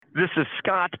This is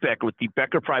Scott Becker with the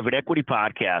Becker Private Equity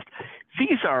Podcast.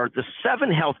 These are the 7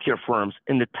 healthcare firms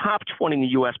in the top 20 in the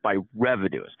U.S. by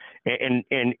revenues. And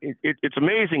it's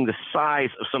amazing the size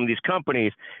of some of these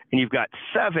companies. And you've got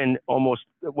 7, almost,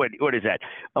 what is that?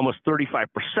 Almost 35%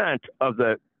 of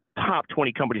the top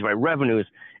 20 companies by revenues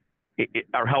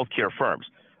are healthcare firms.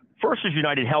 First is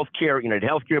United Healthcare. United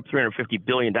Healthcare up $350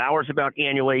 billion about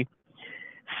annually.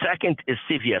 Second is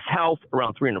CVS Health,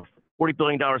 around $340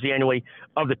 billion annually.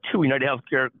 Of the two, United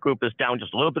Healthcare Group is down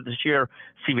just a little bit this year.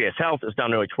 CVS Health is down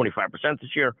nearly 25%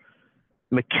 this year.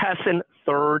 McKesson,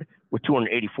 third, with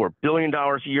 $284 billion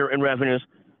a year in revenues.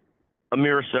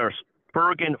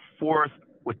 AmerisourceBergen, fourth,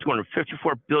 with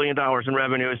 $254 billion in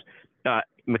revenues.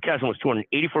 McKesson was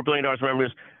 $284 billion in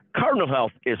revenues. Cardinal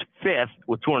Health is fifth,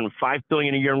 with $205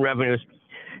 billion a year in revenues.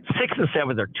 6th and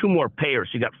 7th are 2 more payers.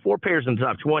 So you got 4 payers in the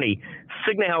top 20.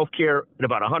 Cigna Healthcare at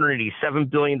about $187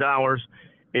 billion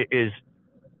is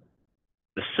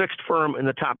the 6th firm in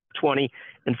the top 20.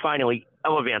 And finally,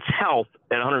 Elevance Health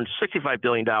at $165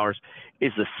 billion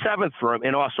is the 7th firm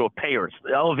and also a payer.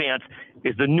 Elevance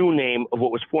is the new name of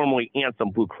what was formerly Anthem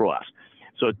Blue Cross.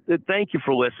 So thank you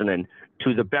for listening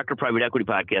to the Becker Private Equity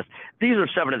Podcast. These are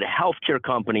 7 of the healthcare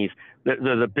companies that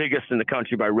are the biggest in the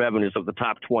country by revenues of the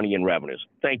top 20 in revenues.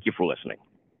 Thank you for listening.